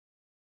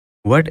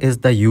What is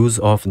the use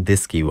of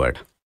this keyword?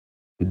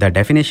 The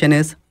definition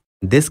is,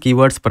 this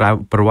keyword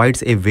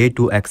provides a way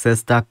to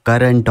access the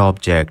current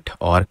object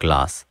or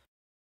class.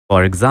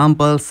 For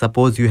example,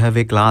 suppose you have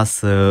a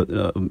class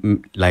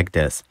like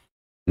this.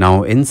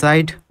 Now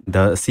inside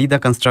see the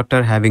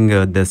constructor having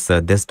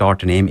this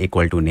dot name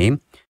equal to name.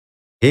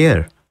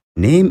 Here,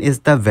 name is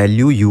the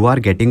value you are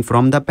getting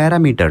from the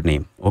parameter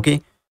name.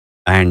 Okay,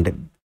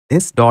 and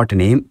this dot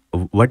name,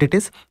 what it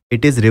is?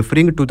 It is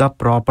referring to the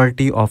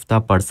property of the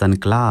person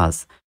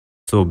class.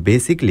 So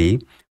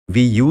basically,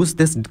 we use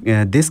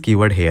this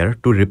keyword here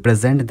to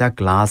represent the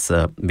class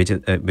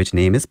which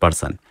name is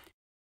person.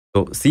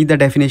 So see the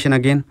definition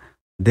again.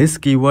 This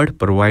keyword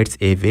provides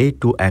a way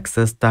to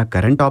access the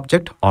current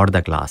object or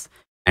the class,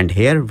 and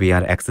here we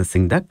are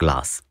accessing the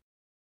class.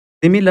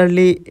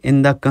 Similarly,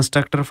 in the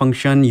constructor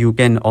function, you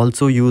can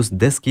also use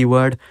this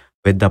keyword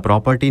with the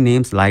property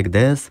names like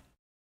this.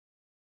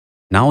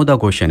 Now the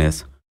question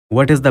is,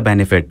 what is the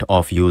benefit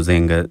of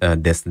using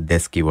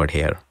this keyword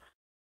here?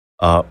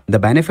 The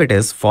benefit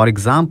is, for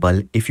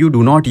example, if you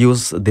do not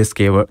use this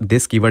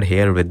keyword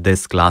here with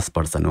this class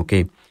person,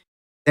 okay,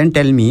 then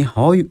tell me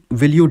how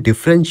will you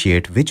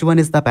differentiate which one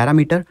is the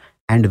parameter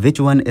and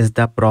which one is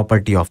the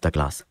property of the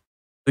class?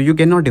 So you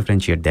cannot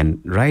differentiate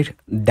then, right?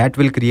 That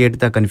will create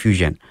the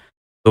confusion.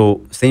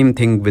 So same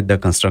thing with the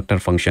constructor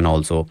function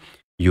also,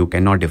 you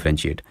cannot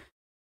differentiate.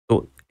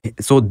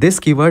 So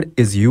this keyword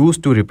is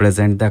used to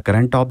represent the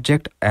current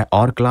object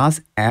or class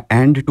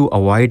and to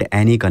avoid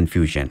any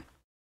confusion.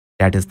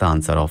 That is the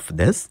answer of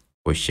this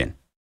question.